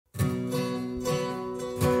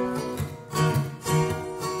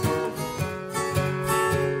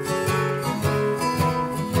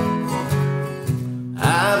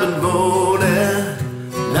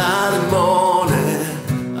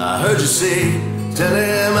Tell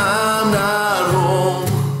him I'm not home.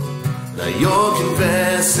 Now you're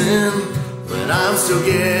confessing, but I'm still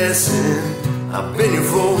guessing. I've been your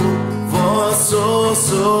fool for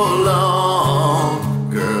so long.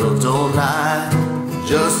 Girl, don't lie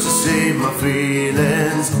just to save my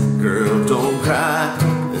feelings. Girl, don't cry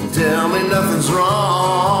and tell me nothing's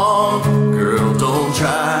wrong. Girl, don't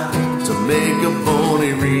try to make up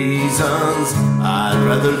phony reasons. I'd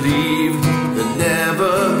rather leave than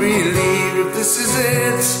never believe. If this is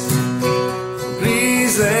it,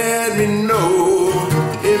 please let me know.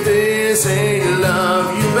 If this ain't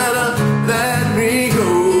love, you better let me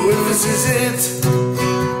go. If this is it,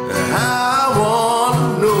 I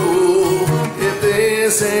wanna know. If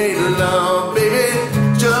this ain't love, baby,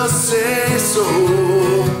 just say so.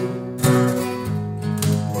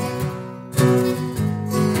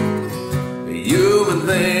 You've been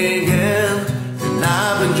thinking, and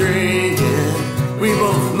I've been drinking. We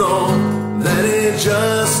both know that it's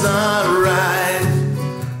just not right.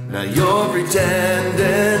 Now you're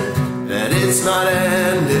pretending that it's not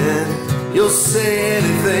ending. You'll say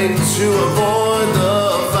anything to avoid the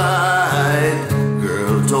fight.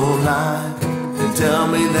 Girl, don't lie and tell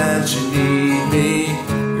me that you need me.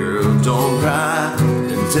 Girl, don't cry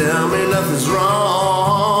and tell me nothing's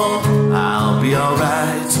wrong. I'll be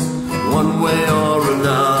alright one way or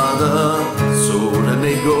another. So let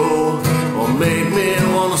me go or make me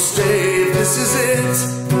wanna stay. If this is it,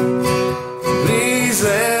 please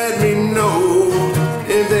let me know.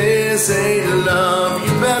 If this ain't love,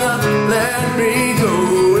 you better let me go.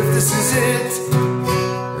 If this is it,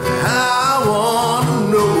 I wanna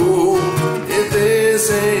know. If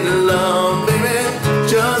this ain't love, baby,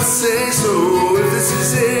 just say so. If this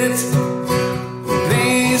is it,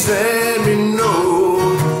 please let me know.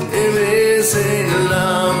 If this ain't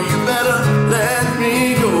love, you better let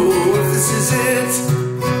me go. If this is it,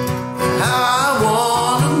 I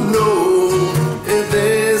wanna know. If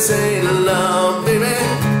this ain't